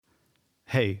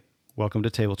Hey, welcome to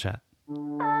Table Chat.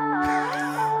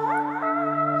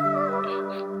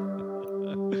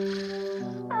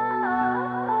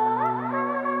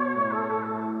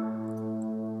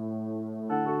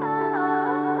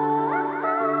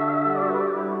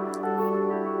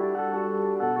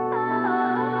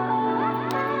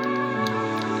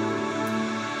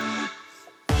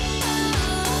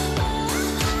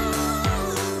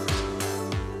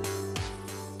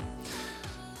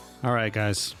 All right,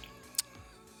 guys.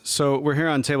 So we're here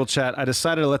on Table Chat. I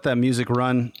decided to let that music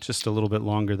run just a little bit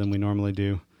longer than we normally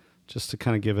do, just to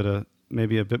kind of give it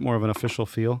maybe a bit more of an official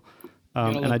feel.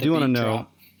 And I do want to know,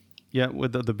 yeah,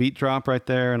 with the beat drop right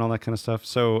there and all that kind of stuff.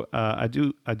 So I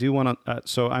do want to.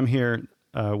 So I'm here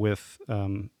with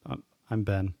I'm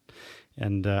Ben,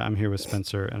 and I'm here with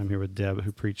Spencer, and I'm here with Deb,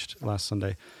 who preached last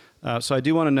Sunday. So I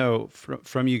do want to know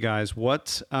from you guys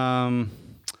what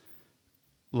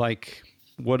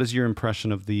what is your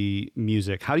impression of the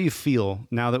music? How do you feel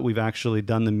now that we've actually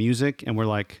done the music and we're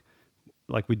like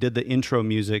we did the intro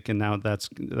music and now that's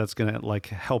going to like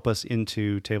help us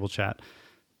into Table Chat?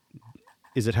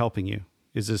 Is it helping you?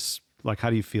 Is this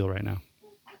how do you feel right now?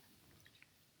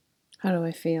 How do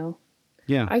I feel?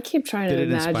 Yeah. I keep trying to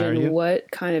imagine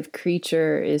what kind of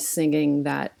creature is singing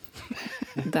that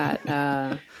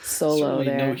solo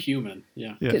there. No human.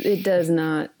 Yeah. It does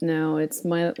not. No, it's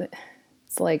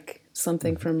like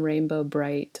something from Rainbow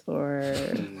Bright or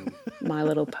My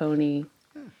Little Pony.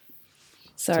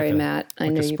 Sorry, okay. Matt. I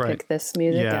know you picked this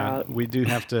music out. We do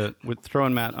have to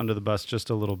throwing Matt under the bus just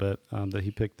a little bit. That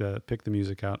he picked the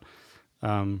music out.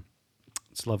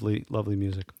 It's lovely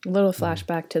music. A little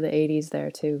flashback to the 80s there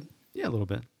too. Yeah, a little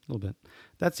bit.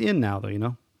 That's in now, though. You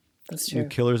know. That's true. New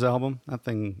Killers album. That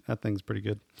thing's pretty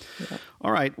good. Yeah.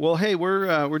 All right. Well, hey,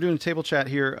 we're doing a table chat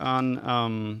here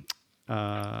on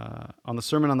the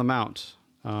Sermon on the Mount,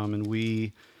 and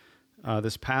we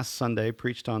this past Sunday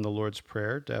preached on the Lord's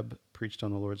Prayer. Deb preached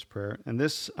on the Lord's Prayer, and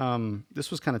this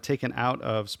was kind of taken out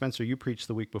of Spencer. You preached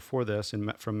the week before this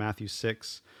from Matthew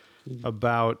 6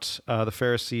 about the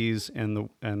Pharisees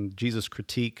and Jesus'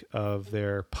 critique of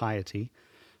their piety,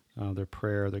 their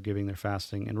prayer, their giving, their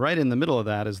fasting, and right in the middle of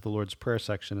that is the Lord's Prayer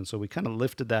section. And so we kind of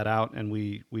lifted that out, and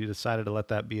we decided to let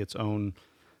that be its own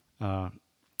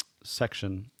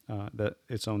section.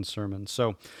 Its own sermon.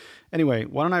 So anyway,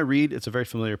 why don't I read, it's a very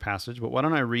familiar passage, but why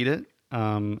don't I read it?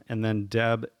 And then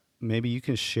Deb, maybe you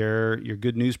can share your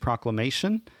good news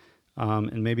proclamation,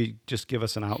 and maybe just give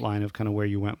us an outline of kind of where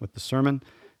you went with the sermon.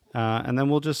 And then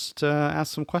we'll just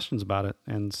ask some questions about it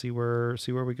and see where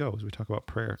we go as we talk about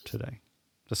prayer today.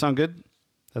 Does that sound good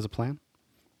as a plan?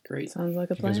 Great. Sounds like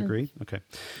a plan. You guys agree? Okay.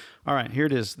 All right, here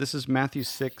it is. This is Matthew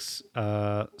 6,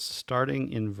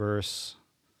 starting in verse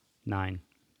 9.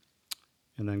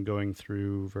 And then going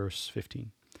through verse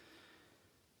 15.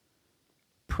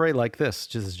 Pray like this,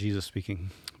 this is Jesus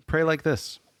speaking. Pray like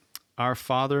this: Our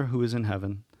Father who is in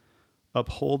heaven,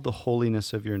 uphold the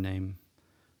holiness of your name.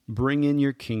 Bring in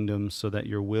your kingdom so that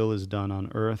your will is done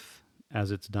on earth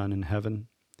as it's done in heaven.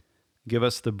 Give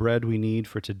us the bread we need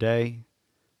for today.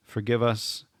 Forgive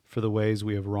us for the ways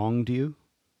we have wronged you,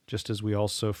 just as we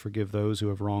also forgive those who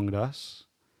have wronged us.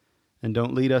 And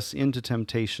don't lead us into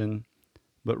temptation,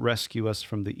 but rescue us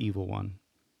from the evil one.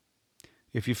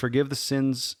 If you forgive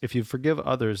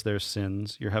others their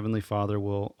sins, your heavenly Father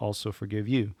will also forgive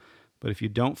you. But if you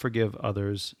don't forgive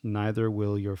others, neither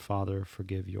will your Father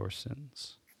forgive your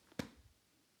sins.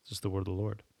 This is the word of the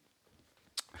Lord.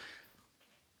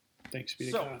 Thanks be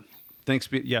to God. Thanks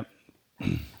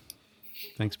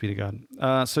be to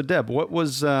God. So Deb, what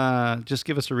was, just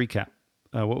give us a recap.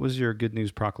 What was your good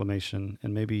news proclamation?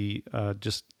 And maybe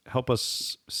just help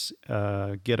us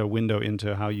get a window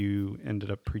into how you ended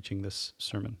up preaching this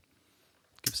sermon.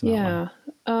 Give us an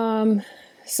outline.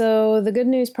 So the good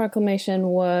news proclamation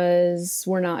was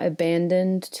we're not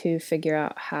abandoned to figure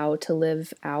out how to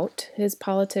live out his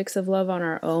politics of love on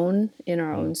our own, in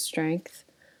our own strength.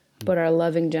 But our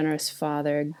loving, generous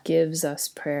Father gives us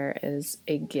prayer as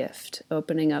a gift,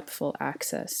 opening up full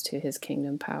access to his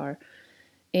kingdom power.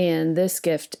 And this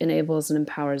gift enables and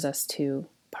empowers us to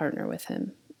partner with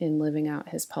him in living out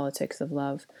his politics of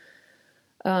love.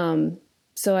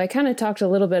 So I kind of talked a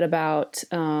little bit about,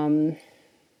 kind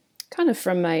of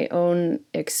from my own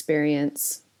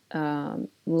experience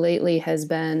lately has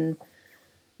been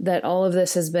that all of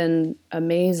this has been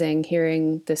amazing,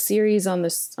 hearing the series on the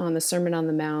Sermon on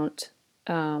the Mount.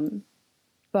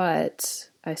 But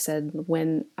I said,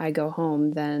 when I go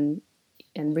home then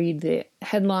and read the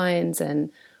headlines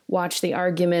and watch the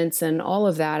arguments and all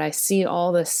of that, I see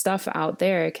all the stuff out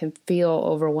there. It can feel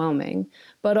overwhelming,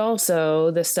 but also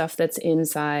the stuff that's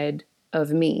inside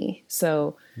of me.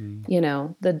 So,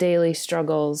 the daily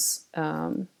struggles,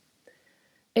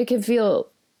 it can feel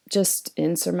just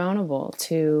insurmountable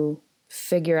to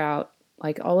figure out,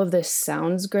 like, all of this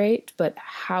sounds great, but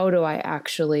how do I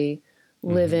actually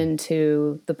live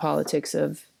into the politics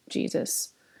of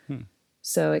Jesus?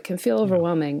 So it can feel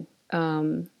overwhelming.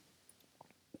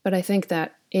 But I think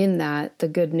that in that, the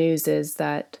good news is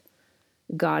that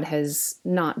God has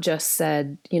not just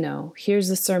said, here's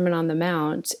the Sermon on the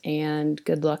Mount and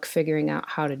good luck figuring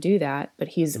out how to do that, but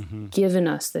he's given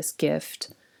us this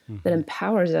gift that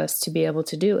empowers us to be able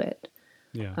to do it.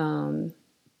 Yeah.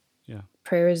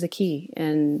 Prayer is the key,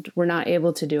 and we're not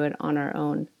able to do it on our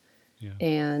own. Yeah.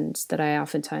 And that I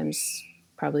oftentimes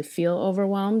probably feel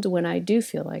overwhelmed when I do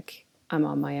feel like I'm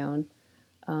on my own,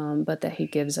 but that he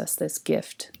gives us this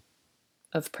gift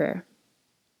of prayer.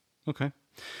 Okay.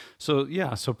 So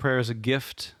prayer is a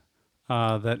gift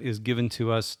that is given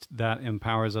to us that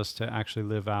empowers us to actually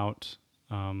live out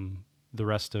the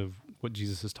rest of what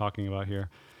Jesus is talking about here,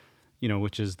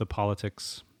 which is the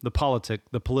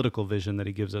political vision that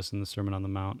he gives us in the Sermon on the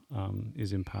Mount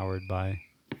is empowered by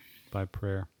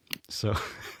prayer. So,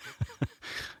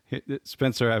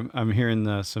 Spencer, I'm hearing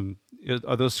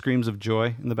are those screams of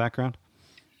joy in the background?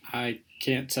 I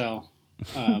can't tell,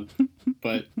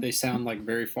 but they sound like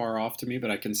very far off to me,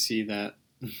 but I can see that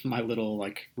my little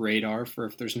like radar for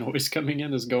if there's noise coming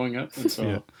in is going up. And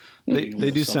so they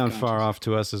do sound far off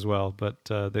to us as well, but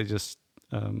they just,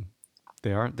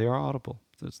 they are audible.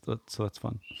 So that's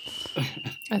fun.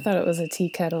 I thought it was a tea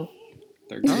kettle.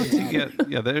 They're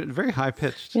they're very high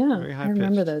pitched. Yeah, very high I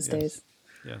remember those days.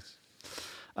 Yes.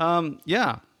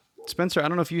 Spencer, I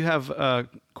don't know if you have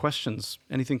questions.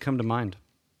 Anything come to mind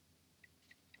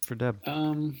for Deb?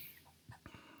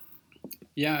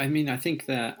 Yeah, I mean, I think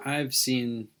that I've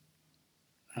seen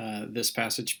this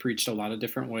passage preached a lot of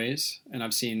different ways, and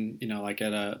I've seen, like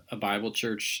at a Bible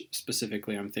church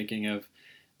specifically, I'm thinking of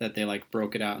that they like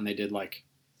broke it out and they did like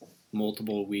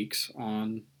multiple weeks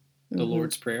on the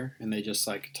Lord's Prayer, and they just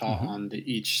like taught on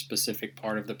each specific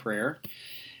part of the prayer.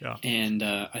 Yeah. And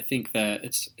I think that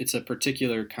it's a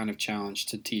particular kind of challenge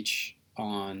to teach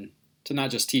on, to not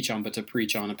just teach on, but to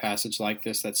preach on a passage like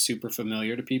this that's super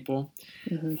familiar to people,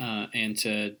 and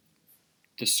to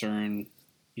discern,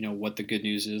 what the good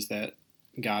news is that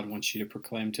God wants you to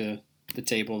proclaim to the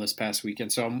table this past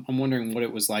weekend. So I'm wondering what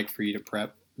it was like for you to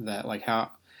prep that, like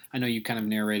how, I know you kind of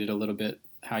narrated a little bit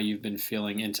how you've been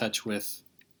feeling in touch with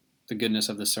the goodness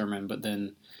of the sermon, but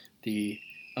then the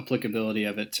applicability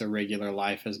of it to regular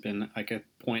life has been like a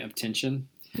point of tension.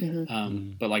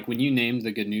 But like when you named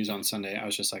the good news on Sunday, I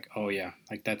was just like, oh yeah,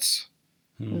 like that's,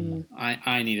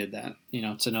 I needed that,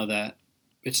 to know that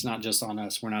it's not just on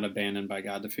us. We're not abandoned by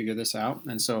God to figure this out.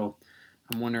 And so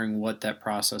I'm wondering what that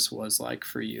process was like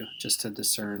for you, just to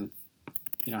discern,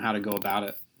 how to go about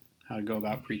it, how to go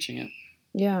about preaching it.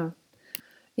 Yeah.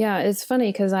 Yeah, it's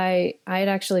funny because I had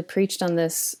actually preached on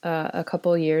this a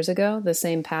couple years ago, the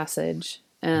same passage.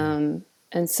 And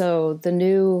so the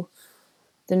new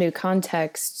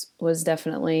context was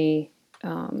definitely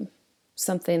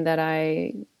something that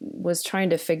I was trying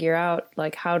to figure out,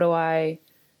 like how do I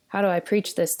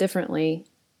preach this differently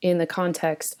in the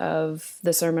context of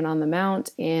the Sermon on the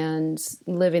Mount and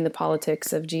living the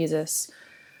politics of Jesus.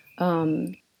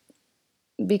 Because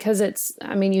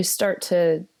you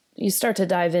start to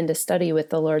dive into study with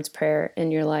the Lord's Prayer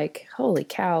and you're like, holy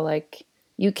cow, like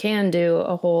you can do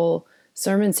a whole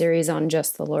sermon series on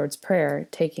just the Lord's Prayer,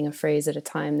 taking a phrase at a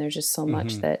time. There's just so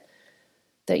much that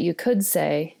you could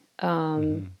say.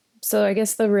 So I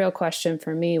guess the real question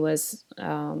for me was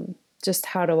just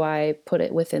how do I put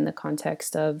it within the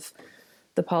context of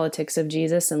the politics of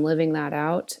Jesus and living that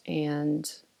out.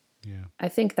 And I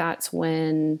think that's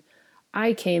when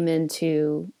I came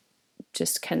into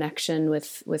just connection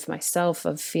with myself,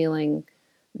 of feeling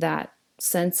that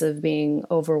sense of being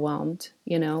overwhelmed,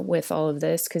 with all of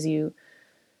this, because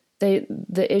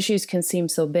the issues can seem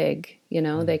so big,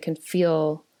 they can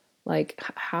feel like,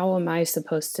 how am I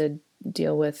supposed to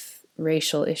deal with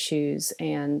racial issues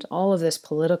and all of this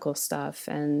political stuff?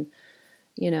 And,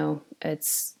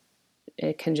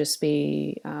 it can just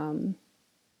be,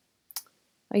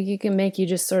 like it can make you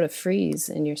just sort of freeze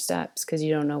in your steps because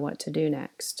you don't know what to do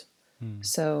next.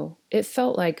 So it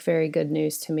felt like very good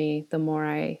news to me the more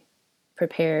I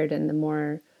prepared and the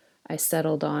more I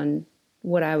settled on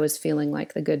what I was feeling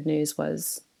like the good news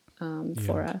was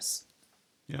for us.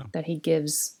 Yeah. That he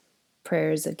gives prayer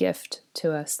as a gift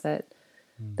to us, that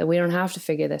we don't have to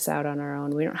figure this out on our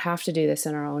own. We don't have to do this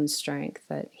in our own strength,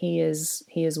 that he is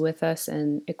with us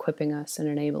and equipping us and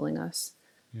enabling us.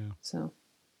 Yeah. So.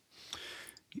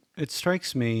 It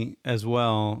strikes me as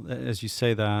well, as you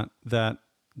say that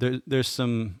there's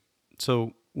some,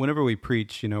 so whenever we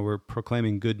preach, we're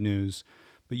proclaiming good news,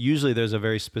 but usually there's a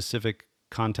very specific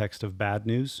context of bad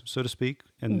news, so to speak.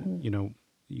 And,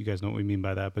 you guys know what we mean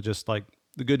by that, but just like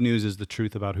the good news is the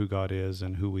truth about who God is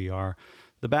and who we are.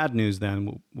 The bad news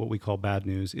then, what we call bad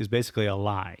news, is basically a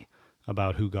lie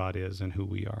about who God is and who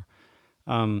we are.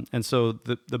 And so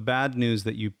the bad news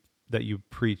that you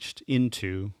preached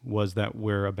into was that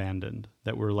we're abandoned,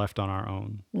 that we're left on our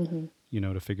own,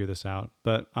 to figure this out.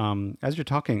 But as you're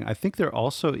talking, I think there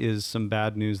also is some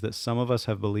bad news that some of us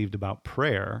have believed about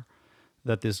prayer,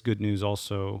 that this good news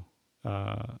also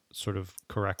sort of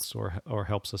corrects or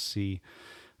helps us see.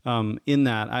 In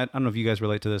that, I don't know if you guys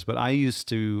relate to this, but I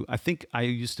think I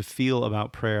used to feel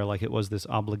about prayer like it was this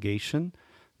obligation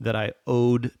that I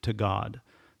owed to God,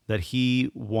 that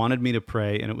he wanted me to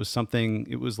pray, and it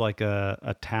was like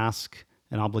a task,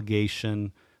 an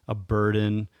obligation, a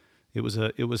burden. It was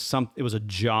a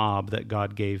job that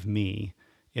God gave me,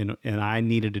 and I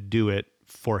needed to do it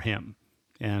for him.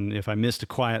 And if I missed a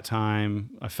quiet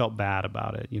time, I felt bad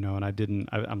about it, and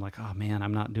I'm like, oh man,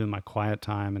 I'm not doing my quiet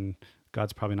time, and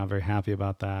God's probably not very happy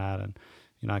about that, and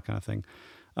that kind of thing.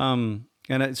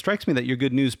 And it strikes me that your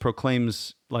good news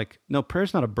proclaims, like, no,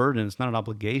 prayer's not a burden. It's not an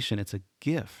obligation. It's a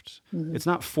gift. It's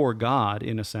not for God,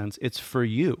 in a sense. It's for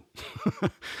you.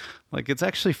 Like, it's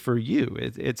actually for you.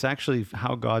 It's actually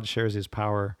how God shares his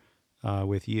power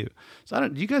with you. So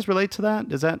do you guys relate to that?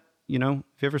 Does that, have you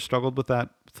ever struggled with that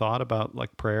thought about,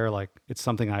 like, prayer, like it's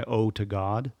something I owe to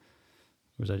God?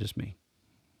 Or is that just me?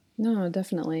 No,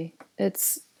 definitely.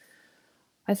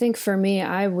 I think for me,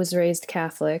 I was raised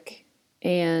Catholic,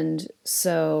 and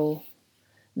so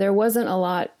there wasn't a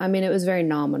lot. I mean, it was very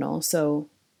nominal. So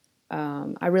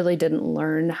I really didn't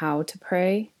learn how to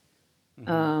pray,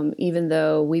 even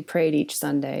though we prayed each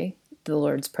Sunday, the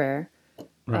Lord's Prayer.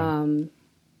 Right.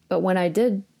 But when I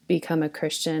did become a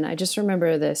Christian, I just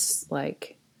remember this,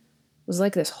 it was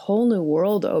like this whole new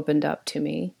world opened up to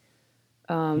me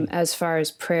as far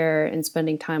as prayer and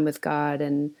spending time with God.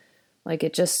 And like,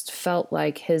 it just felt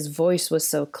like his voice was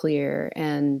so clear,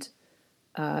 and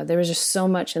there was just so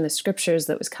much in the scriptures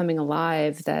that was coming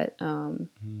alive that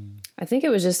I think it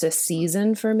was just a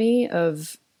season for me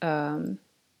of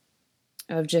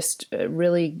just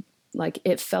really, like,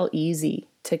 it felt easy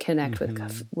to connect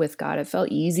with God. It felt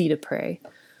easy to pray.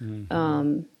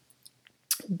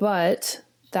 But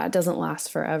that doesn't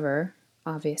last forever,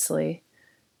 obviously.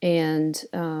 And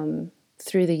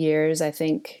through the years, I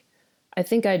think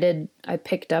I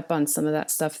picked up on some of that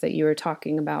stuff that you were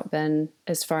talking about, Ben,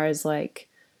 as far as like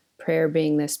prayer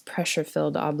being this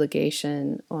pressure-filled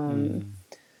obligation,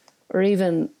 or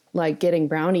even like getting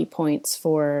brownie points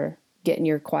for getting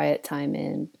your quiet time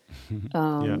in.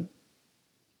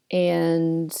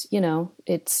 And,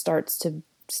 it starts to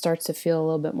feel a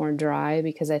little bit more dry,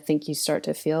 because I think you start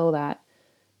to feel that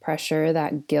pressure,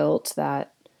 that guilt,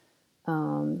 that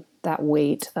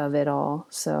weight of it all.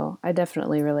 So I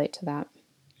definitely relate to that.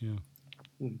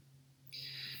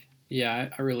 Yeah,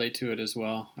 I relate to it as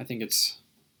well. I think it's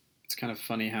kind of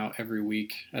funny how every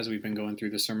week, as we've been going through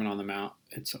the Sermon on the Mount,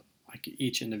 it's like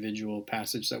each individual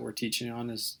passage that we're teaching on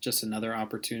is just another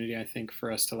opportunity, I think,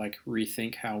 for us to like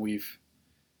rethink how we've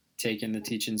taken the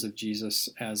teachings of Jesus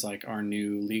as like our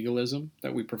new legalism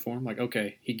that we perform. Like,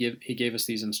 okay, he gave us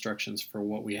these instructions for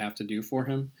what we have to do for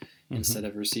him, instead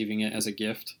of receiving it as a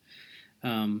gift,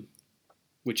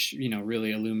 which,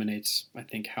 really illuminates, I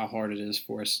think, how hard it is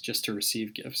for us just to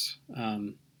receive gifts.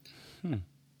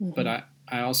 But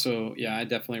I also, I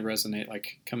definitely resonate,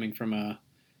 like, coming from a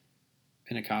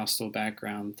Pentecostal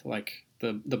background. Like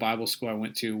the Bible school I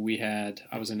went to,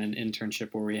 I was in an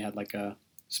internship where we had like a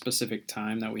specific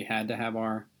time that we had to have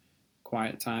our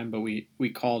quiet time, but we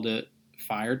called it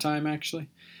fire time, actually,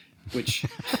 which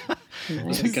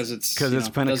is because it's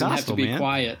Pentecostal, doesn't have to be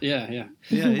quiet. Yeah.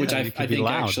 Which I think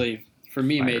actually for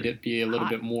me made it be a little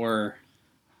bit more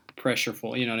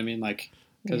pressureful. You know what I mean? Like,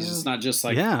 because it's not just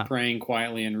like praying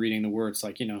quietly and reading the words.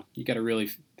 Like, you got to really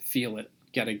feel it.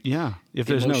 Got to. If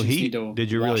there's no heat,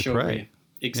 did you really pray?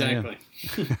 Exactly.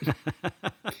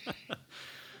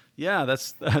 Yeah,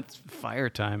 that's fire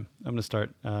time. I'm gonna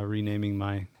start renaming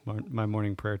my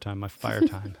morning prayer time my fire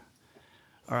time.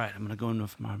 All right, I'm gonna go into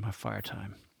my fire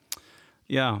time.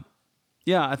 Yeah,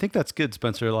 I think that's good,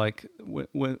 Spencer. Like,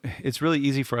 it's really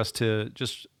easy for us to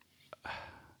just,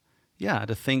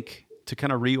 to think, to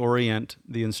kind of reorient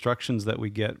the instructions that we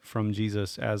get from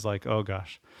Jesus as like, oh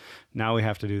gosh, now we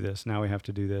have to do this. Now we have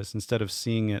to do this, instead of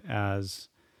seeing it as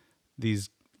these,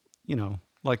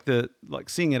 like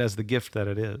seeing it as the gift that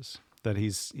it is, that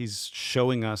he's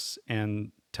showing us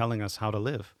and telling us how to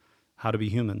live, how to be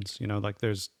humans. You know, like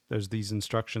there's these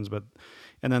instructions,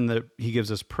 and then he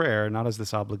gives us prayer, not as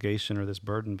this obligation or this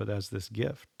burden, but as this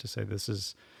gift to say, this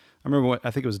is, I remember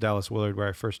I think it was Dallas Willard where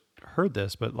I first heard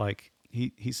this, but like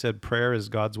he said, prayer is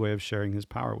God's way of sharing his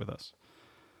power with us.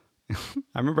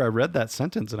 I remember I read that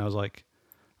sentence and I was like,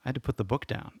 I had to put the book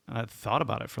down. And I thought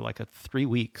about it for like 3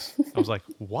 weeks. I was like,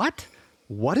 what?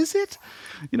 What is it?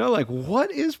 You know, like,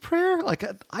 what is prayer? Like,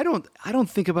 I don't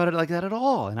think about it like that at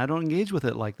all. And I don't engage with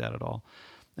it like that at all.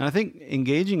 And I think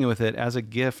engaging with it as a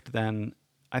gift, then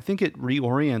I think it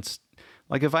reorients.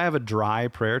 Like if I have a dry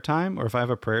prayer time, or if I have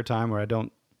a prayer time where I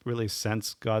don't really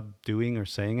sense God doing or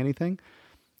saying anything,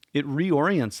 it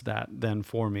reorients that then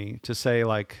for me to say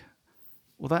like,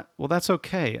 well, that's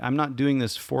okay. I'm not doing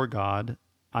this for God.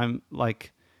 I'm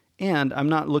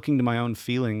not looking to my own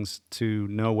feelings to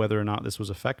know whether or not this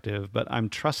was effective, but I'm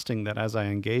trusting that as I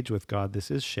engage with God, this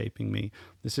is shaping me.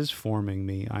 This is forming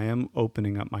me. I am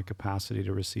opening up my capacity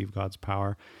to receive God's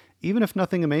power, even if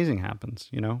nothing amazing happens,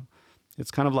 you know? It's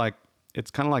kind of like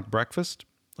breakfast.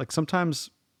 Like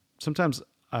sometimes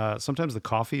the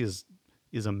coffee is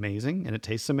amazing and it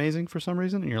tastes amazing for some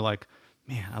reason. And you're like,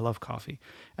 man, I love coffee.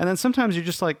 And then sometimes you're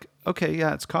just like, okay,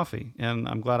 yeah, it's coffee and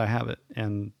I'm glad I have it.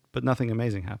 But nothing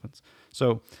amazing happens.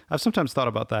 So I've sometimes thought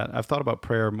about that. I've thought about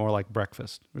prayer more like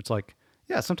breakfast. It's like,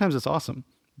 yeah, sometimes it's awesome,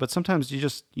 but sometimes you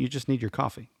just need your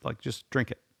coffee. Like just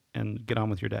drink it and get on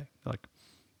with your day. Like,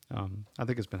 I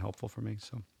think it's been helpful for me.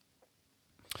 So,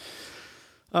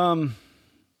 all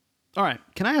right.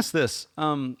 Can I ask this?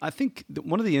 I think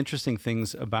one of the interesting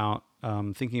things about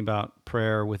thinking about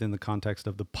prayer within the context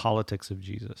of the politics of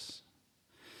Jesus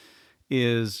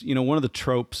is, you know, one of the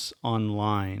tropes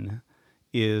online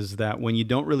is that when you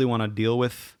don't really want to deal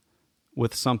with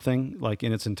something like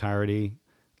in its entirety,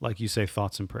 like you say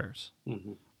thoughts and prayers,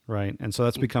 mm-hmm. right? And so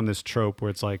that's become this trope where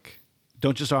it's like,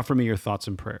 don't just offer me your thoughts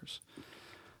and prayers.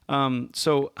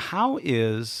 So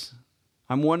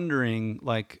I'm wondering,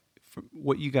 like,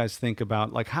 what you guys think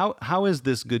about, like, how is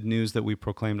this good news that we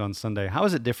proclaimed on Sunday? How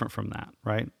is it different from that,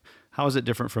 right? How is it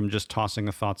different from just tossing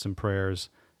a thoughts and prayers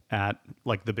at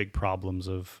like the big problems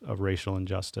of racial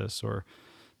injustice or,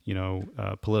 you know,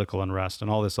 political unrest and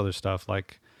all this other stuff?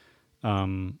 Like,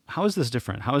 how is this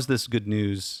different? How is this good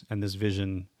news and this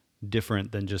vision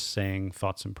different than just saying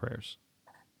thoughts and prayers?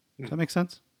 Does that make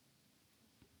sense?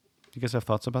 Do you guys have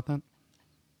thoughts about that?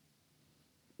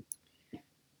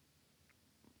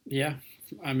 Yeah,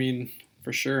 I mean,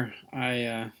 for sure.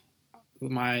 My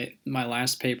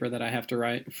last paper that I have to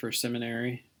write for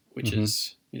seminary, which mm-hmm.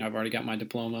 is, you know, I've already got my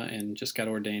diploma and just got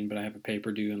ordained, but I have a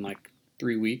paper due in like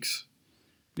 3 weeks.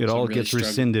 It all really gets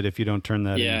rescinded if you don't turn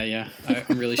that in. Yeah.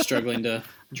 I'm really struggling to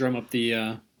drum up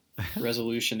the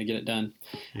resolution to get it done.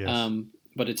 Yes.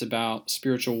 But it's about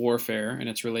spiritual warfare, and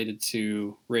it's related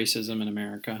to racism in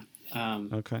America.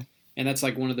 Okay. And that's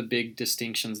like one of the big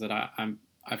distinctions that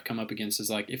I've come up against is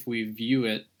like, if we view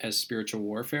it as spiritual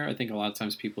warfare, I think a lot of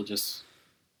times people just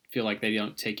feel like they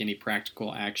don't take any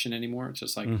practical action anymore. It's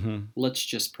just like, mm-hmm. let's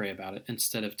just pray about it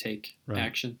instead of take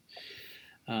action.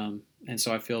 And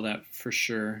so I feel that for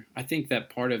sure. I think that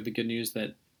part of the good news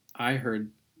that I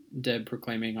heard Deb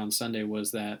proclaiming on Sunday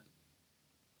was that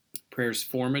prayer's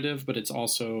formative, but it's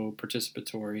also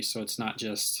participatory. So it's not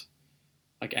just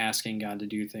like asking God to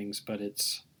do things, but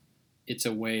it's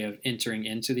a way of entering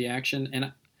into the action.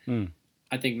 And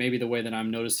I think maybe the way that I'm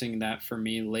noticing that for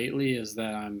me lately is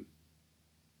that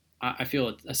I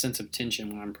feel a sense of tension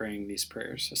when I'm praying these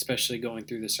prayers, especially going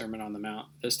through the Sermon on the Mount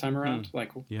this time around.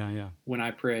 Like when I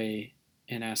pray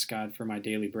and ask God for my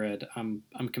daily bread, I'm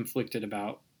conflicted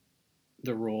about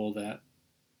the role that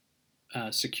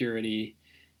security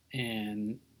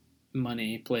and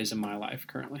money plays in my life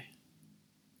currently.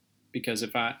 Because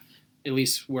if at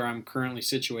least where I'm currently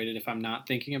situated, if I'm not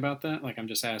thinking about that, like I'm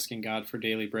just asking God for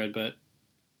daily bread, but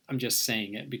I'm just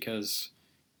saying it because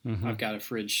mm-hmm. I've got a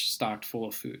fridge stocked full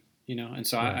of food, you know? And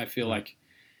so I feel like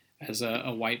as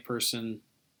a white person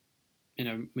in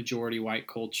a majority white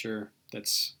culture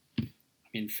that's, I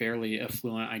mean, fairly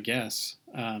affluent, I guess,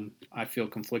 I feel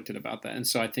conflicted about that. And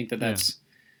so I think that's,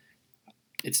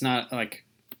 it's not like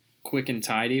quick and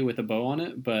tidy with a bow on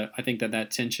it, but I think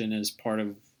that tension is part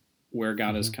of where God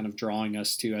mm-hmm. is kind of drawing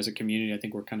us to as a community. I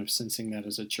think we're kind of sensing that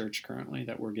as a church currently,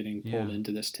 that we're getting pulled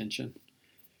into this tension.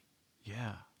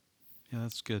 Yeah. Yeah,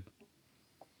 that's good.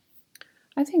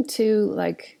 I think too,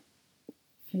 like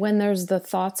when there's the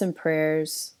thoughts and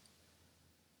prayers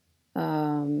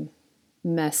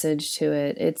message to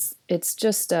it, it's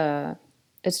just a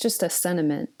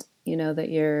sentiment, you know, that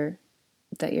you're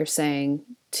saying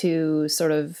to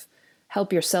sort of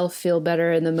help yourself feel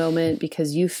better in the moment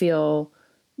because you feel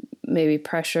maybe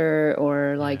pressure,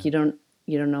 or like you don't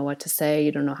know what to say,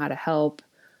 you don't know how to help.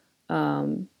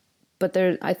 But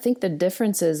I think the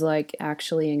difference is like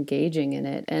actually engaging in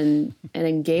it, and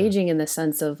engaging in the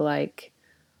sense of like,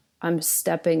 I'm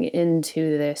stepping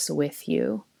into this with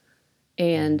you,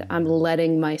 and I'm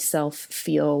letting myself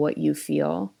feel what you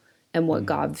feel and what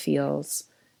God feels.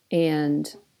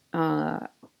 And I'm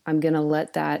going to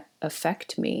let that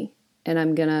affect me. And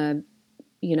I'm going to,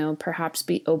 perhaps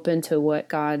be open to what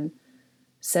God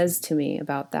says to me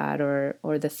about that,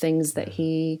 or the things that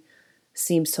he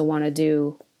seems to want to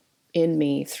do in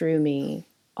me, through me,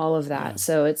 all of that.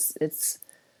 So it's,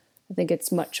 I think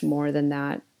it's much more than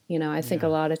that. I think a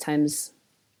lot of times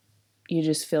you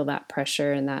just feel that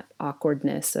pressure and that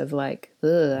awkwardness of like,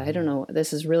 I don't know,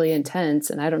 this is really intense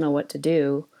and I don't know what to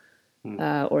do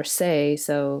or say.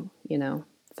 So,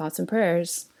 thoughts and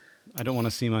prayers. I don't want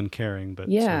to seem uncaring, but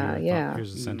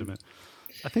here's the sentiment.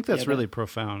 I think that's really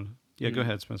profound. Yeah, go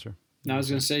ahead, Spencer. No, I was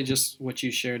going to say just what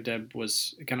you shared, Deb,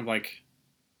 was kind of like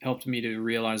helped me to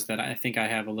realize that I think I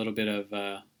have a little bit of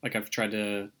like I've tried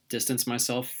to distance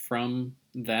myself from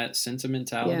that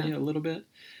sentimentality a little bit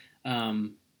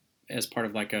as part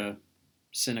of like a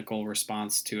cynical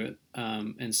response to it.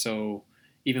 And so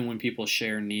even when people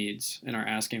share needs and are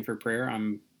asking for prayer,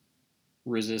 I'm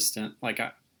resistant. Like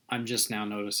I'm just now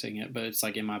noticing it, but it's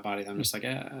like in my body, I'm just like,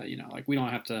 like we don't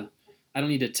have to, I don't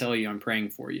need to tell you I'm praying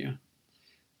for you.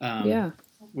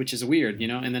 Which is weird,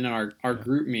 and then in our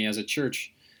group me as a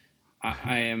church,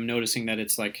 I am noticing that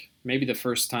it's like maybe the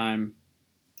first time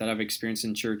that I've experienced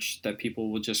in church that people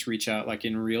will just reach out like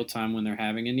in real time when they're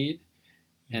having a need.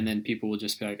 And then people will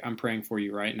just be like, I'm praying for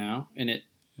you right now. And it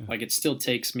still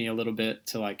takes me a little bit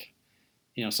to like,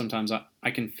 sometimes I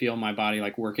can feel my body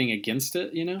like working against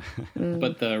it,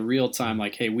 but the real time,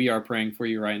 like, hey, we are praying for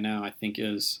you right now, I think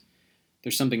there's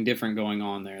something different going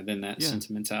on there than that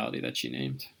sentimentality that you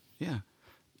named. Yeah.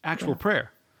 Actual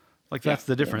prayer. Like that's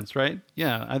the difference, right?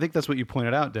 Yeah. I think that's what you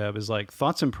pointed out, Deb, is like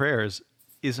thoughts and prayers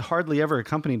is hardly ever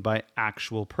accompanied by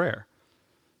actual prayer.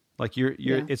 Like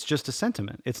it's just a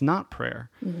sentiment. It's not prayer.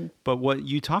 Mm-hmm. But what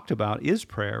you talked about is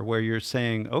prayer, where you're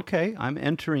saying, okay, I'm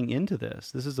entering into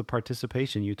this. This is the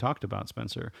participation you talked about,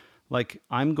 Spencer. Like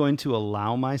I'm going to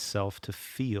allow myself to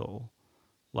feel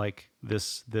like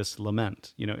this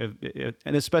lament,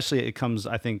 and especially it comes,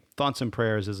 I think thoughts and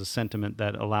prayers is a sentiment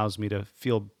that allows me to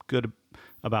feel good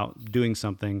about doing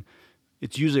something.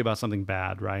 It's usually about something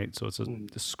bad, right? So it's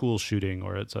a school shooting,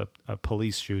 or it's a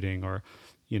police shooting, or,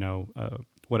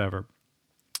 whatever.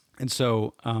 And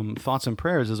so thoughts and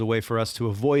prayers is a way for us to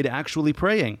avoid actually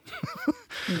praying,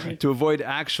 to avoid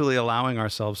actually allowing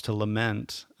ourselves to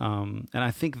lament. And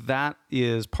I think that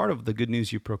is part of the good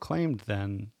news you proclaimed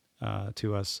then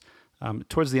to us.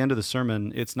 Towards the end of the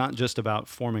sermon, it's not just about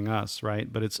forming us,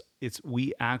 right? But it's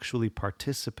we actually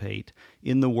participate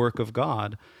in the work of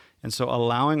God. And so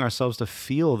allowing ourselves to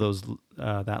feel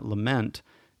that lament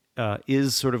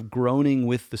is sort of groaning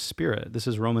with the Spirit. This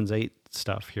is Romans 8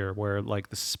 stuff here, where like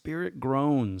the Spirit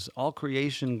groans, all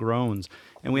creation groans.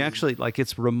 And we actually, like,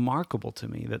 it's remarkable to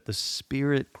me that the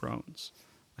Spirit groans.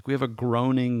 Like we have a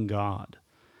groaning God,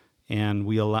 and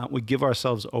we give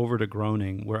ourselves over to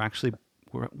groaning.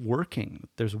 We're working.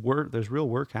 There's real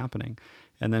work happening.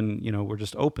 And then, we're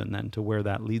just open then to where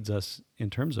that leads us in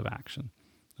terms of action.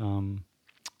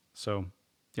 So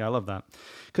yeah, I love that.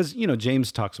 Because,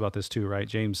 James talks about this too, right?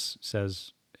 James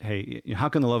says, hey, how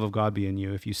can the love of God be in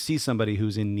you if you see somebody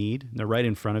who's in need, and they're right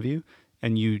in front of you,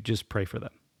 and you just pray for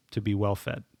them to be well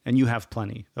fed, and you have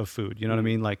plenty of food? You know what I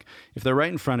mean? Like if they're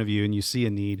right in front of you and you see a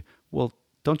need, well,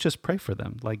 don't just pray for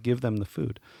them, like give them the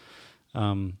food.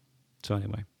 So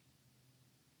anyway,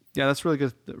 yeah, that's really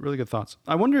good thoughts.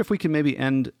 I wonder if we can maybe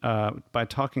end by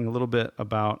talking a little bit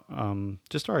about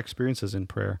just our experiences in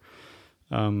prayer.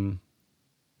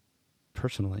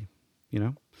 Personally,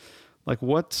 like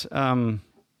what,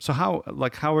 so how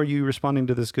are you responding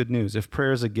to this good news? If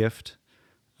prayer is a gift,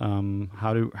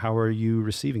 how are you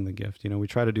receiving the gift? We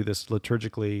try to do this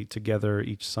liturgically together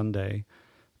each Sunday.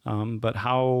 But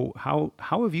how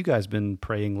have you guys been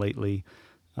praying lately?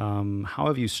 How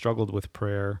have you struggled with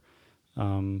prayer?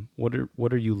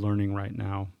 What are you learning right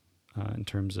now, in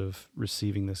terms of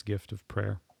receiving this gift of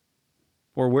prayer?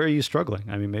 Or where are you struggling?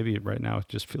 I mean, maybe right now it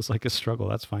just feels like a struggle.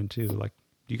 That's fine too. Like,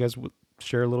 do you guys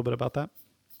share a little bit about that?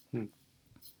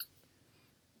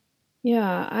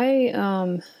 Yeah,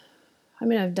 I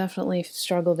mean, I've definitely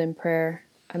struggled in prayer.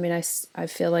 I mean, I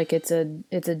feel like it's a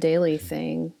daily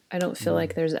thing. I don't feel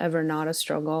like there's ever not a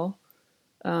struggle.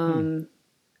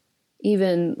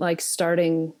 Even like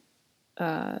starting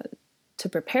to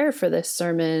prepare for this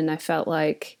sermon, I felt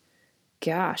like,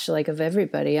 gosh, like of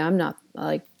everybody, I'm not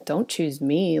like don't choose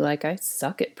me. Like, I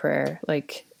suck at prayer.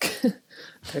 Like,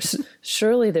 there's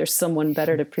someone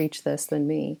better to preach this than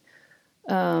me.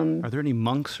 Are there any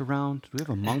monks around? Do we have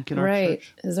a monk in our Right.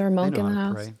 church? Is there a monk They know in the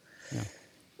how to house? pray.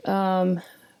 Yeah.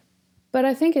 But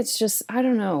I think it's just, I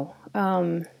don't know.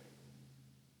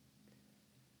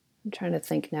 I'm trying to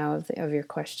think now of your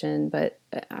question, but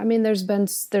I mean, there's been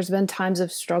times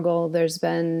of struggle. There's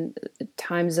been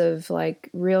times of like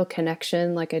real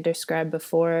connection, like I described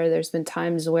before. There's been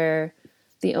times where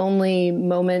the only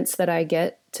moments that I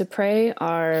get to pray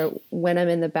are when I'm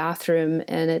in the bathroom,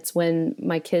 and it's when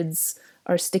my kids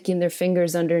are sticking their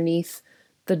fingers underneath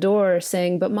the door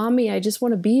saying, "But mommy, I just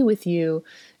want to be with you."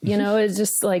 You know, it's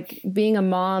just like being a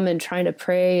mom and trying to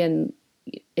pray, and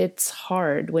it's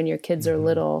hard when your kids are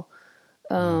little.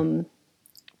 But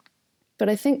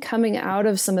I think coming out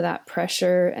of some of that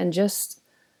pressure and just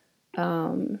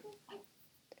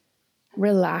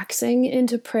relaxing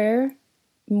into prayer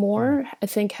more, I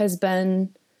think has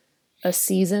been a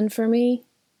season for me.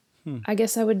 I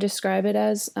guess I would describe it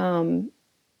as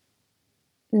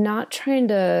not trying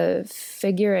to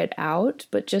figure it out,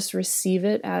 but just receive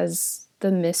it as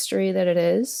the mystery that it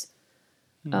is.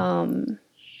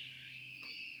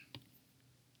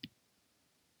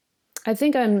 I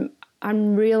think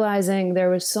I'm realizing there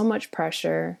was so much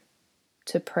pressure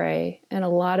to pray, and a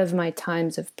lot of my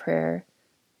times of prayer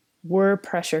were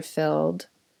pressure filled.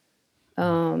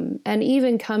 And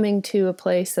even coming to a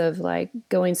place of like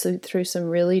going through some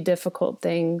really difficult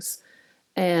things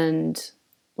and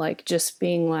like just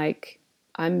being like,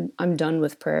 I'm done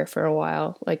with prayer for a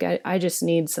while. Like I just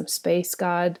need some space,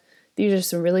 God. These are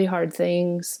some really hard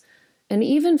things. And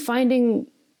even finding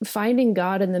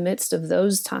God in the midst of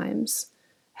those times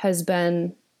has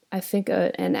been, I think,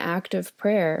 an act of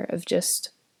prayer, of just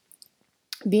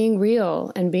being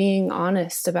real and being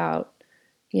honest about,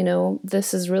 you know,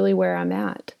 this is really where I'm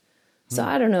at. So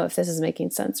I don't know if this is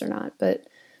making sense or not, but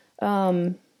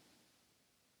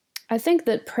I think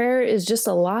that prayer is just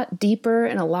a lot deeper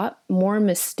and a lot more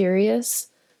mysterious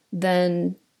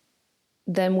than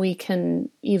we can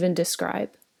even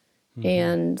describe.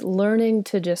 And learning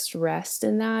to just rest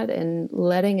in that and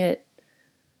letting it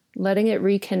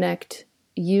reconnect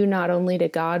you not only to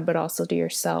God, but also to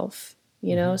yourself,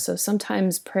 you know? So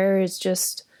sometimes prayer is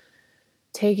just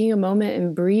taking a moment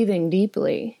and breathing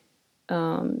deeply,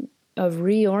 of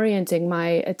reorienting my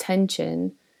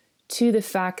attention to the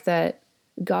fact that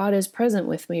God is present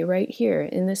with me right here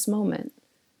in this moment.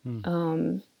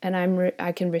 And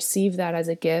I can receive that as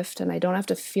a gift, and I don't have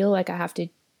to feel like I have to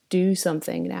do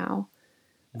something now.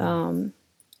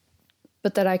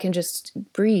 But that I can just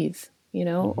breathe, you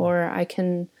know, or I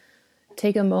can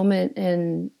take a moment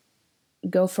and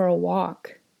go for a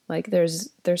walk. Like there's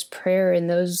prayer in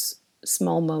those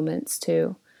small moments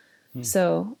too.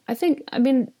 So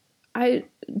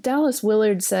Dallas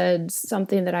Willard said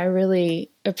something that I really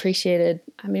appreciate.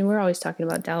 I mean, we're always talking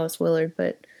about Dallas Willard,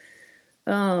 but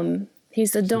he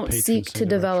said, "Don't seek to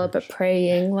develop a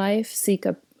praying life.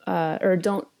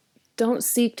 Don't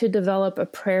seek to develop a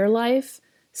prayer life.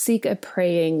 Seek a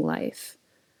praying life."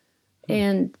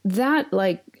 And that,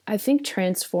 like, I think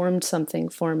transformed something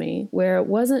for me, where it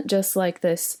wasn't just like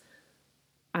this,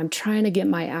 I'm trying to get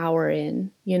my hour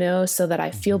in, you know, so that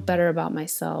I feel better about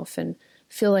myself and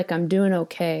feel like I'm doing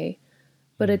okay.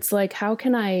 But it's like, how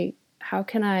can I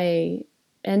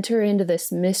enter into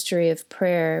this mystery of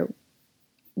prayer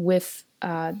with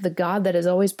the God that is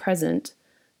always present,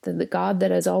 the God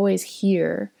that is always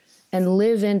here, and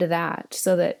live into that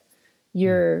so that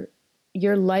your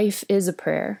life is a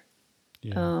prayer.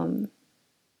 Yeah.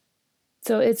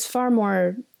 So it's far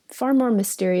more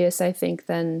mysterious, I think,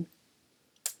 than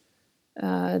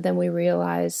we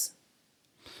realize.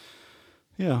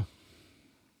 Yeah.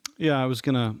 Yeah. I was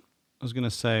gonna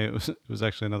say it was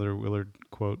actually another Willard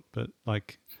quote, but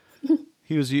like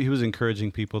he was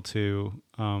encouraging people to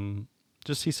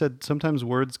he said sometimes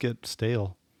words get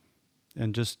stale,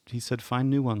 and he said find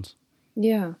new ones.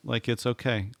 Yeah. Like it's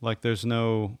okay. Like there's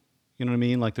no, you know what I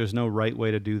mean? Like there's no right way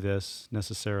to do this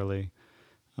necessarily.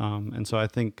 And so I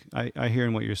think I hear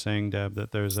in what you're saying, Deb,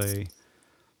 that there's a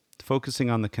focusing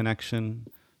on the connection,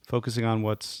 focusing on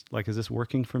what's like, is this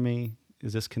working for me?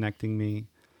 Is this connecting me?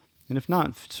 And if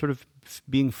not, sort of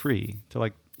being free to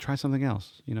like try something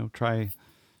else, you know,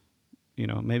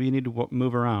 maybe you need to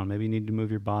move around. Maybe you need to move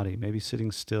your body, maybe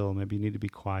sitting still, maybe you need to be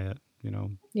quiet, you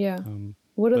know? Yeah.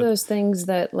 What are those things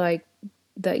that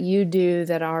you do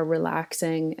that are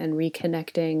relaxing and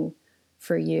reconnecting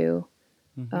for you?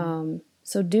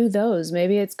 So do those.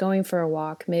 Maybe it's going for a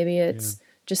walk. Maybe it's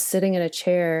just sitting in a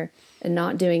chair and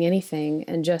not doing anything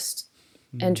and just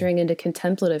entering into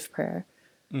contemplative prayer.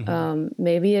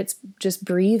 Maybe it's just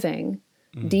breathing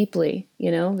deeply,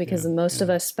 because most of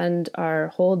us spend our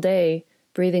whole day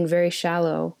breathing very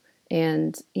shallow.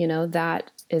 And,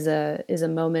 that is a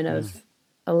moment of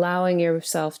allowing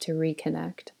yourself to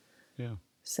reconnect. Yeah.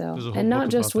 So, and not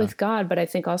just with God, but I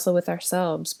think also with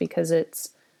ourselves, because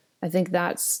I think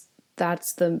that's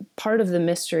the part of the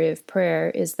mystery of prayer,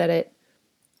 is that it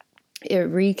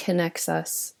reconnects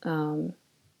us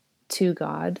to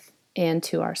God and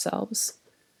to ourselves.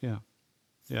 Yeah.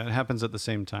 Yeah. It happens at the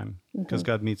same time because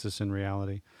God meets us in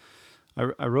reality.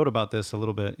 I wrote about this a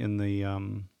little bit in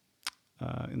the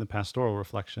pastoral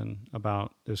reflection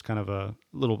about, there's kind of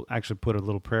actually put a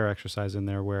little prayer exercise in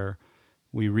there where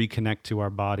we reconnect to our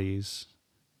bodies.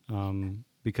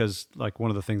 Because like one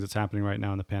of the things that's happening right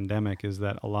now in the pandemic is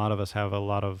that a lot of us have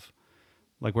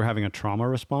we're having a trauma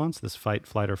response, this fight,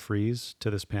 flight, or freeze to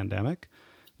this pandemic,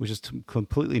 which is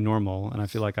completely normal. And I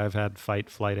feel like I've had fight,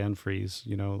 flight, and freeze,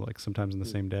 like sometimes in the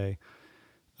same day.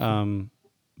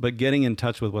 But getting in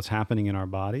touch with what's happening in our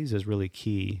bodies is really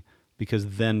key,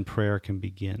 because then prayer can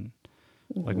begin.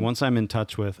 Like once I'm in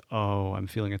touch with, I'm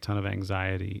feeling a ton of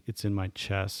anxiety, it's in my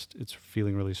chest, it's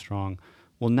feeling really strong.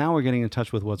 Well, now we're getting in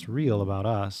touch with what's real about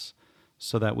us,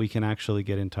 so that we can actually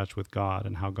get in touch with God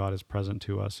and how God is present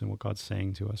to us and what God's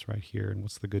saying to us right here and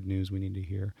what's the good news we need to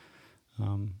hear.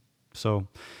 The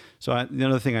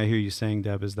other thing I hear you saying,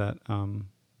 Deb, is that,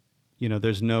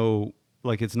 there's no,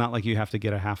 it's not like you have to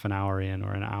get a half an hour in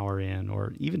or an hour in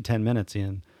or even 10 minutes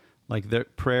in.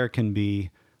 Prayer can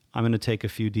be, I'm going to take a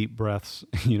few deep breaths,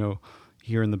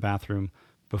 here in the bathroom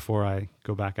before I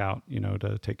go back out,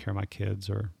 to take care of my kids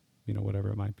or, whatever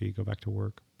it might be, go back to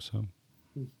work. So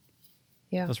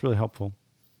yeah, that's really helpful.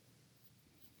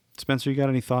 Spencer, you got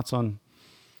any thoughts on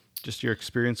just your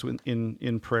experience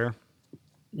in prayer?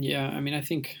 Yeah. I mean, I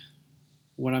think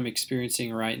what I'm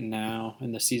experiencing right now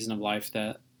in the season of life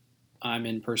that I'm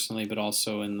in personally, but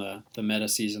also in the meta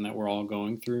season that we're all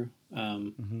going through,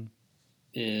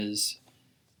 is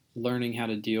learning how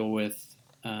to deal with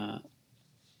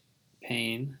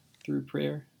pain through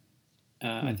prayer.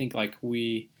 I think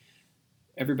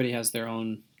everybody has their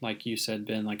own, like you said,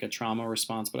 Ben, like a trauma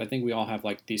response, but I think we all have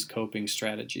like these coping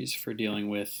strategies for dealing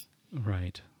with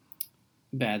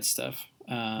bad stuff.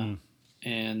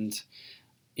 And,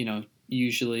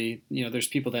 usually, there's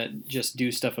people that just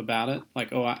do stuff about it.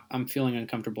 Like, I'm feeling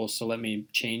uncomfortable, so let me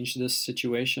change this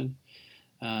situation.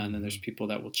 And then there's people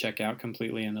that will check out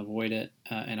completely and avoid it.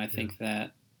 And I think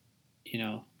that,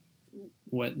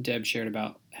 what Deb shared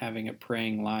about having a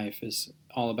praying life is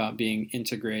all about being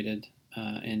integrated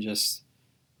and just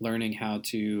learning how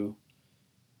to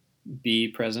be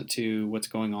present to what's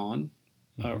going on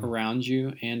around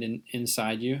you and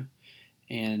inside you,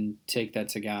 and take that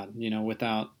to God,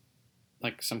 without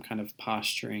like some kind of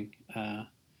posturing.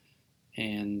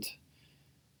 And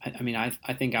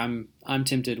I think I'm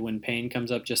tempted when pain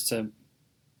comes up just to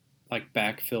like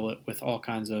backfill it with all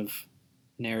kinds of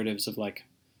narratives of like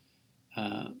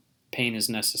pain is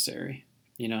necessary,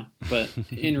 but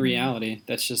in reality,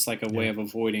 that's just like a way of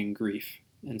avoiding grief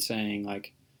and saying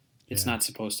like, it's not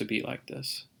supposed to be like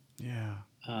this.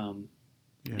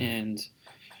 And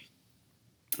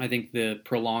I think the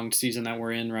prolonged season that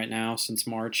we're in right now since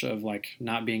March of like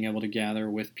not being able to gather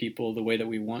with people the way that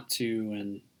we want to,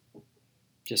 and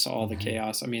just all the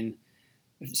chaos. I mean,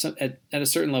 at a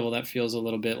certain level, that feels a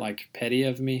little bit like petty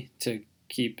of me to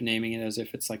keep naming it as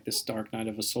if it's like this dark night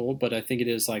of a soul. But I think it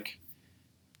is like,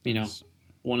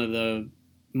 one of the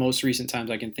most recent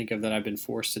times I can think of that I've been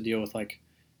forced to deal with, like,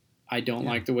 I don't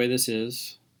like the way this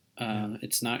is.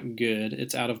 It's not good.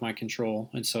 It's out of my control.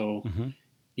 And so,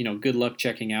 good luck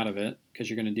checking out of it, because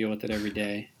you're going to deal with it every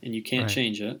day and you can't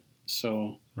change it.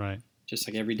 So just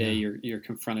like every day you're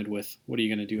confronted with, what are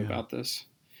you going to do about this?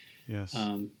 Yes.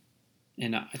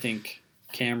 And I think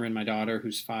Cameron, my daughter,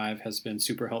 who's 5, has been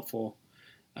super helpful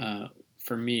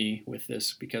for me with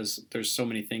this, because there's so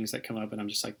many things that come up and I'm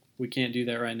just like, we can't do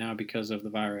that right now because of the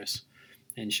virus.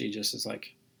 And she just is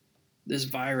like, this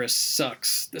virus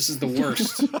sucks. This is the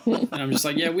worst. And I'm just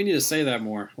like, we need to say that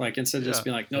more. Like, instead of just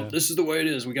being like, nope, this is the way it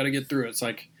is, we got to get through it. It's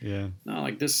like, no,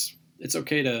 like this, it's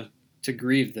okay to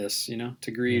grieve this,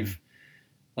 to grieve.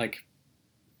 Like,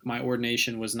 my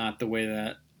ordination was not the way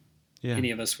that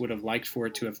any of us would have liked for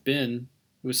it to have been.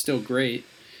 It was still great,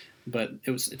 but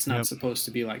it's not supposed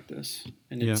to be like this.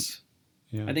 And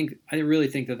I really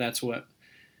think that that's what,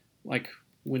 like,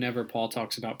 whenever Paul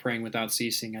talks about praying without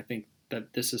ceasing, I think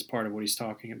that this is part of what he's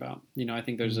talking about. I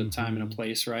think there's a time and a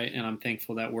place, right? And I'm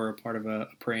thankful that we're a part of a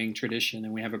praying tradition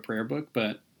and we have a prayer book,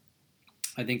 but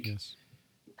I think,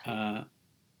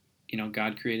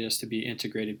 God created us to be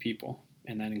integrated people.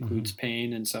 and that includes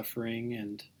pain and suffering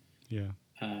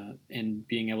and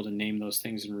being able to name those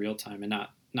things in real time and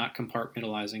not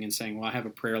compartmentalizing and saying, well, I have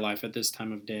a prayer life at this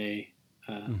time of day,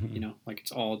 like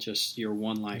it's all just your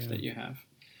one life that you have.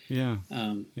 Yeah.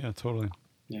 Totally.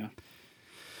 Yeah.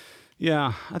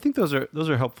 Yeah. I think those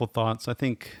are helpful thoughts. I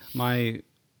think my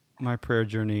prayer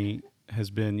journey has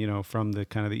been, from the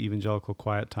kind of the evangelical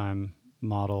quiet time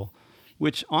model,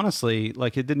 which honestly,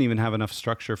 like, it didn't even have enough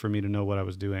structure for me to know what I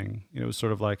was doing. It was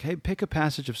sort of like, hey, pick a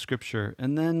passage of scripture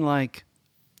and then like,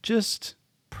 just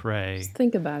pray. Just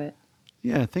think about it.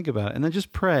 Yeah, think about it. And then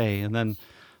just pray. And then,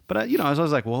 but I was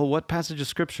always like, well, what passage of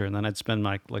scripture? And then I'd spend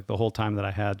like the whole time that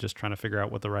I had just trying to figure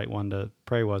out what the right one to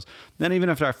pray was. Then even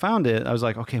after I found it, I was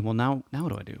like, okay, well now what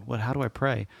do I do? How do I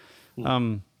pray?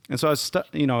 And so I was stuck,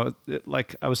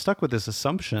 I was stuck with this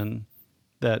assumption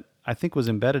that I think was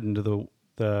embedded into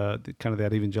the kind of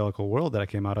that evangelical world that I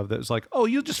came out of. That was like, oh,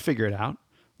 you'll just figure it out.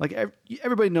 Like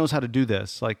everybody knows how to do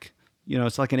this. Like,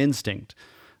 it's like an instinct.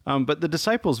 But the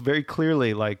disciples very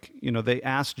clearly, they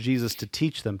asked Jesus to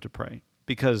teach them to pray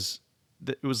because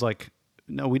it was like,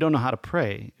 no, we don't know how to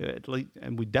pray.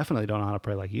 And we definitely don't know how to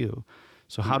pray like you.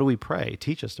 So how do we pray?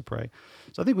 Teach us to pray.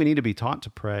 So I think we need to be taught to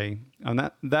pray.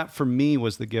 And that for me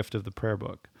was the gift of the prayer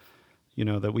book,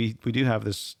 that we do have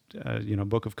this,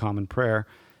 Book of Common Prayer.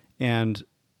 And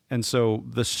so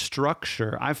the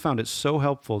structure, I found it so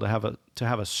helpful to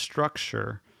have a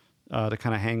structure to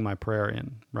kind of hang my prayer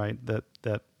in, right?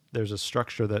 That there's a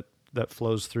structure that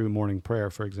flows through morning prayer,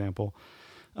 for example.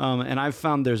 And I've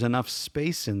found there's enough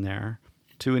space in there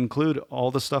to include all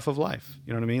the stuff of life.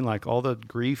 You know what I mean? Like all the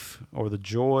grief or the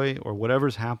joy or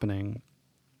whatever's happening,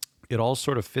 it all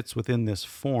sort of fits within this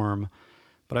form.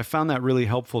 But I found that really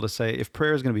helpful to say, if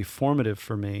prayer is going to be formative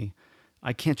for me,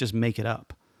 I can't just make it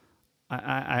up.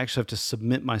 I actually have to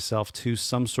submit myself to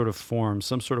some sort of form,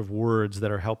 some sort of words that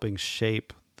are helping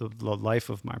shape the life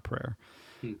of my prayer.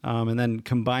 And then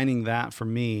combining that for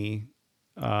me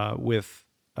with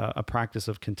a practice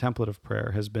of contemplative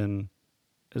prayer has been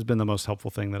the most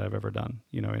helpful thing that I've ever done,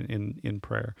 in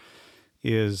prayer.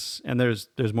 And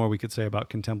there's more we could say about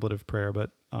contemplative prayer,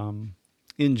 but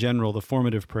in general, the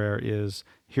formative prayer is,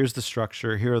 here's the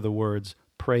structure, here are the words,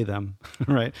 pray them,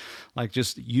 right? Like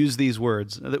just use these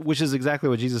words, which is exactly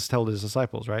what Jesus told his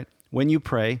disciples, right? When you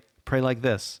pray like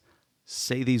this,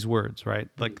 say these words, right?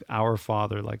 Like our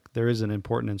Father, like there is an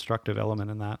important instructive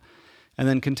element in that. And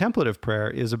then contemplative prayer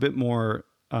is a bit more,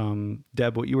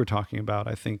 Deb, what you were talking about,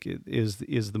 I think is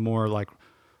the more like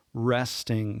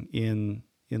resting in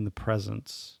the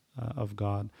presence of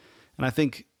God. And I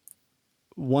think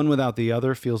one without the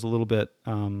other feels a little bit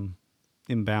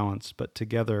imbalanced, but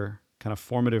together, kind of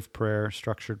formative prayer,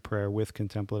 structured prayer with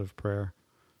contemplative prayer,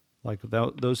 like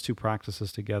those two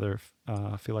practices together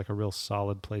feel like a real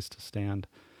solid place to stand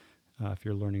if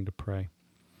you're learning to pray.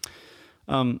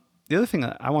 The other thing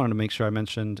that I wanted to make sure I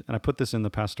mentioned, and I put this in the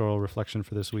pastoral reflection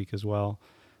for this week as well,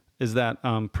 is that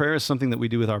prayer is something that we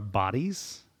do with our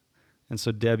bodies. And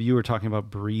so, Deb, you were talking about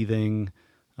breathing,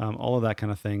 all of that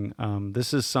kind of thing.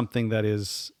 This is something that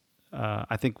is,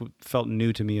 I think, felt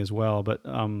new to me as well. But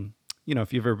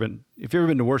if you've ever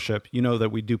been to worship, you know that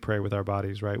we do pray with our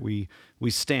bodies, right? We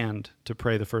stand to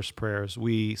pray the first prayers.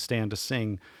 We stand to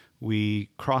sing. We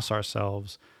cross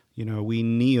ourselves. We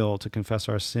kneel to confess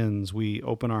our sins. We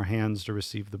open our hands to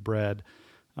receive the bread.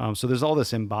 So there's all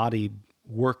this embodied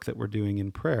work that we're doing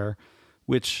in prayer,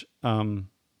 which,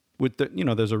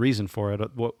 there's a reason for it.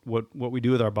 What we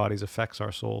do with our bodies affects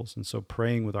our souls. And so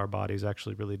praying with our bodies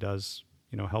actually really does,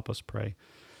 help us pray.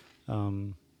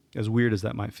 As weird as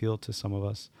that might feel to some of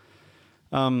us.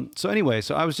 So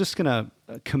I was just going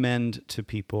to commend to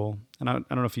people, and I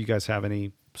don't know if you guys have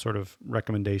any sort of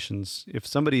recommendations. If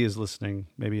somebody is listening,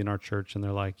 maybe in our church, and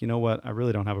they're like, you know what, I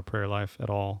really don't have a prayer life at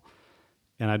all,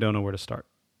 and I don't know where to start.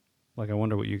 Like, I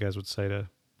wonder what you guys would say to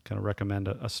kind of recommend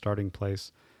a starting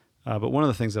place. But one of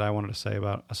the things that I wanted to say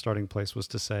about a starting place was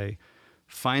to say,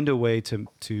 find a way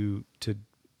to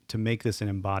make this an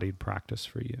embodied practice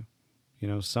for you.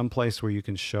 Some place where you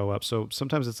can show up. So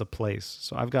sometimes it's a place.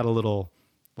 So I've got a little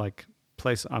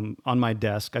place on my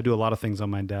desk. I do a lot of things on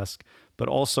my desk, but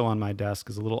also on my desk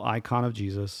is a little icon of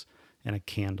Jesus and a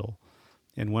candle.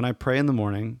 And when I pray in the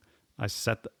morning, I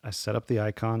set up the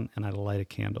icon and I light a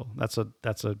candle. That's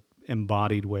a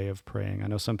embodied way of praying. I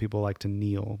know some people like to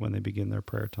kneel when they begin their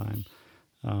prayer time,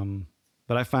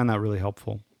 but I find that really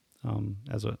helpful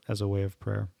as a way of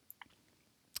prayer.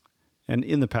 And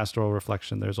in the pastoral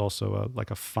reflection, there's also a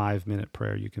 5-minute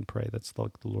prayer you can pray. That's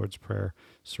like the Lord's Prayer,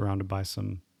 surrounded by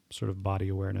some sort of body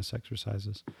awareness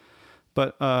exercises.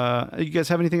 But you guys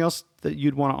have anything else that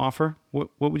you'd want to offer? What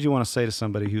would you want to say to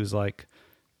somebody who's like,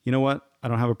 you know what? I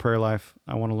don't have a prayer life.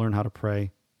 I want to learn how to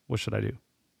pray. What should I do?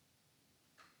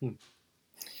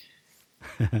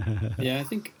 Yeah,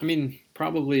 I mean,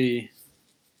 probably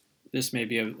this may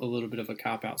be a little bit of a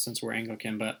cop-out since we're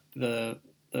Anglican, but the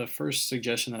first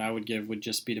suggestion that I would give would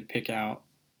just be to pick out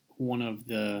one of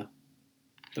the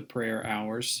prayer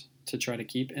hours to try to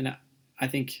keep. And I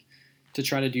think to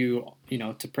try to do,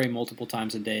 to pray multiple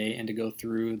times a day and to go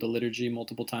through the liturgy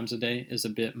multiple times a day is a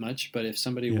bit much. But if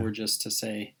somebody were just to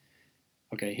say,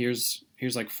 okay, here's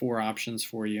like 4 options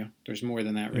for you. There's more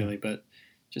than that really, but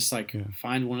just like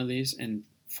find one of these and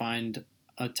find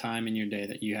a time in your day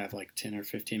that you have like 10 or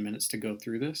 15 minutes to go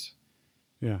through this.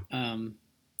 Yeah. And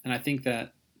I think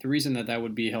that the reason that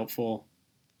would be helpful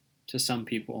to some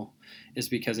people is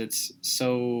because it's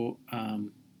so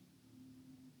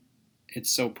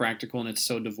practical and it's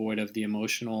so devoid of the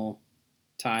emotional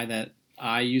tie that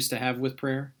I used to have with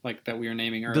prayer, like that we were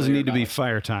naming earlier. It doesn't need to be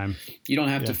fire time. You don't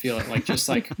have to feel it. Like just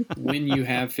like when you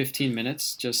have 15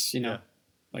 minutes, just,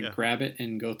 grab it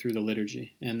and go through the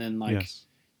liturgy and then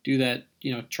do that,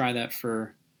 try that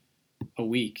for a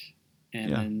week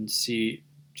and then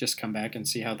just come back and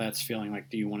see how that's feeling. Like,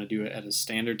 do you want to do it at a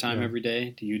standard time every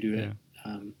day? Do you do it?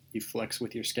 You flex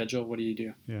with your schedule. What do you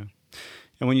do? Yeah.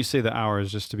 And when you say the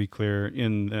hours, just to be clear,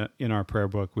 in our prayer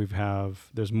book,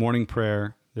 there's morning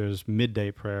prayer, there's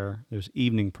midday prayer, there's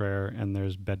evening prayer, and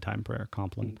there's bedtime prayer,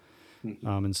 Compline. Mm-hmm.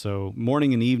 And so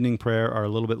morning and evening prayer are a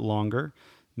little bit longer.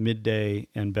 Midday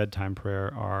and bedtime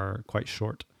prayer are quite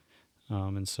short.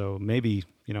 And so maybe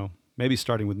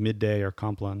starting with midday or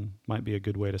Compline might be a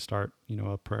good way to start,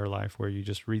 a prayer life where you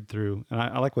just read through. And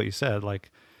I like what you said,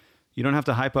 like, you don't have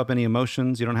to hype up any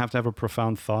emotions. You don't have to have a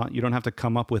profound thought. You don't have to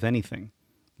come up with anything.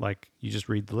 Like, you just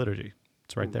read the liturgy.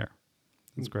 It's right there.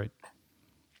 It's great.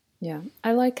 Yeah.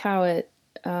 I like how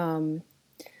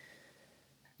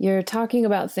you're talking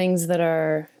about things that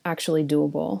are actually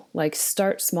doable, like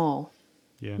start small.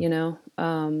 Yeah.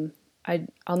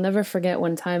 I'll never forget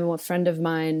one time a friend of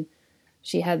mine,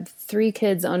 she had 3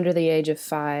 kids under the age of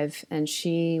 5, and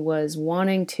she was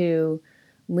wanting to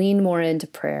lean more into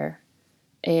prayer.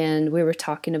 And we were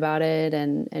talking about it,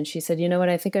 and she said, what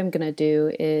I think I'm going to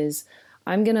do is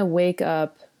I'm going to wake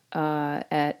up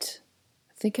at,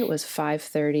 I think it was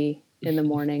 5:30 in the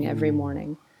morning every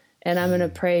morning, and I'm going to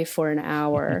pray for an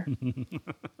hour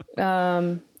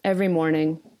every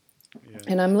morning. Yeah.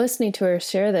 And I'm listening to her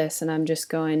share this, and I'm just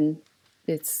going,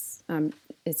 it's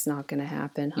not going to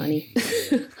happen, honey.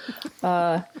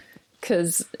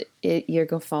 'Cause you're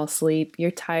going to fall asleep.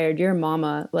 You're tired. You're a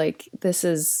mama. Like, this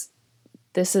is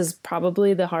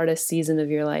probably the hardest season of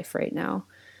your life right now.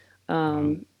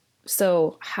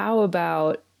 So how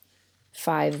about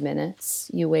 5 minutes?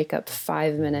 You wake up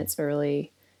 5 minutes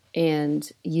early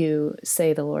and you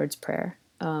say the Lord's Prayer.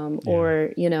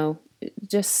 Or,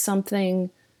 just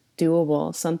something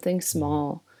doable, something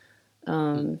small,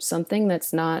 something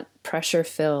that's not pressure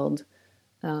filled,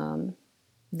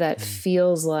 that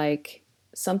feels like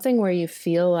something where you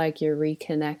feel like you're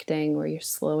reconnecting, where you're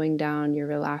slowing down, you're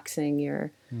relaxing,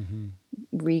 you're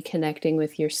reconnecting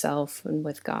with yourself and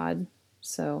with God.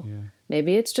 So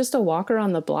maybe it's just a walk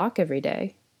around the block every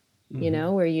day,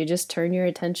 where you just turn your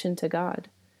attention to God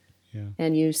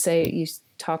and you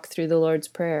talk through the Lord's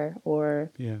Prayer,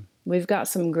 or we've got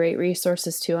some great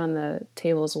resources too on the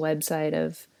table's website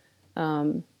of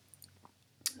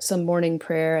some morning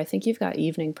prayer. I think you've got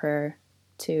evening prayer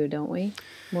too, don't we?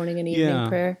 Morning and evening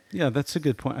prayer. Yeah, that's a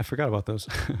good point. I forgot about those.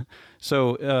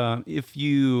 So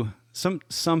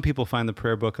some people find the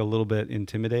prayer book a little bit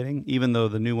intimidating, even though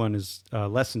the new one is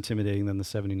less intimidating than the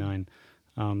 79.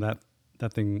 That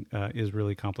thing is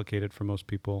really complicated for most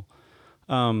people.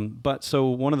 But so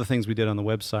one of the things we did on the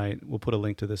website, we'll put a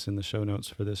link to this in the show notes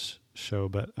for this show,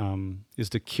 but is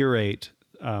to curate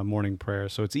morning prayer.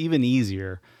 So it's even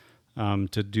easier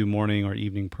to do morning or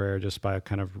evening prayer just by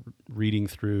kind of reading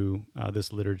through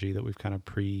this liturgy that we've kind of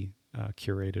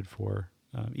curated for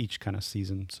each kind of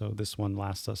season. So this one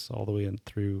lasts us all the way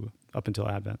up until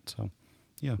Advent. So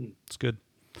it's good.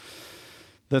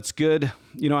 That's good.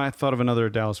 I thought of another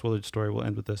Dallas Willard story. We'll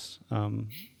end with this.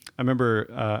 I remember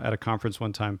at a conference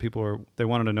one time, they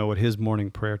wanted to know what his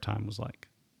morning prayer time was like,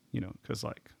 because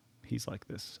he's like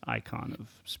this icon of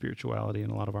spirituality in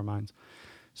a lot of our minds.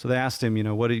 So they asked him,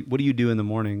 what do you do in the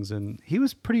mornings? And he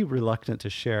was pretty reluctant to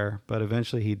share, but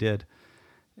eventually he did.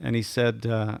 And he said,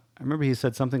 I remember he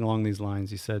said something along these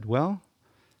lines. He said,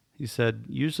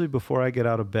 usually before I get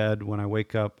out of bed, when I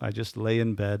wake up, I just lay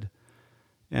in bed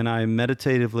and I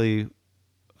meditatively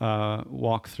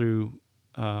walk through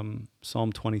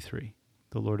Psalm 23,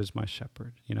 the Lord is my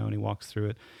shepherd, and he walks through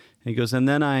it. And he goes, and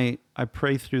then I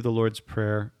pray through the Lord's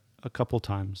Prayer a couple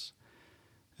times.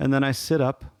 And then I sit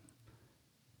up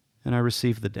and I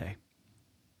receive the day.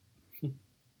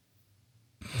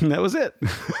 And that was it.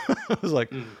 I was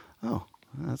like, oh,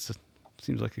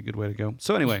 seems like a good way to go.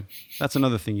 So anyway, that's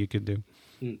another thing you could do.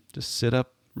 Just sit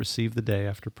up, receive the day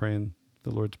after praying the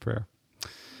Lord's Prayer.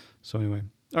 So anyway,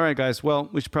 all right, guys. Well,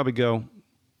 we should probably go.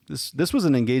 This was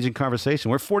an engaging conversation.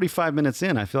 We're 45 minutes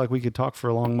in. I feel like we could talk for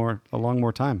a long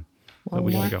more time. But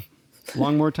we gotta go.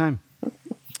 Long more time.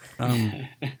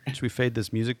 Should we fade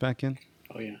this music back in?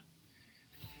 Oh yeah.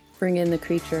 Bring in the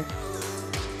creature.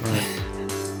 All right.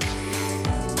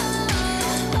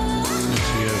 There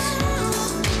she is.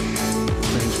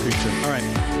 Strange creature. All right.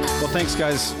 Well, thanks,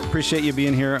 guys. Appreciate you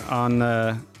being here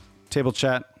on Table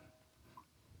Chat.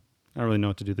 I don't really know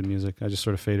what to do with the music. I just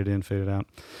sort of faded in, faded out.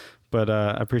 But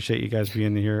I appreciate you guys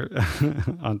being here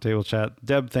on Table Chat.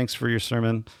 Deb, thanks for your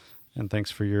sermon, and thanks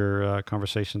for your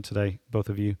conversation today, both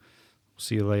of you.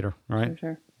 See you later. All right?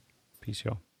 Sure. Peace,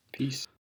 y'all. Peace.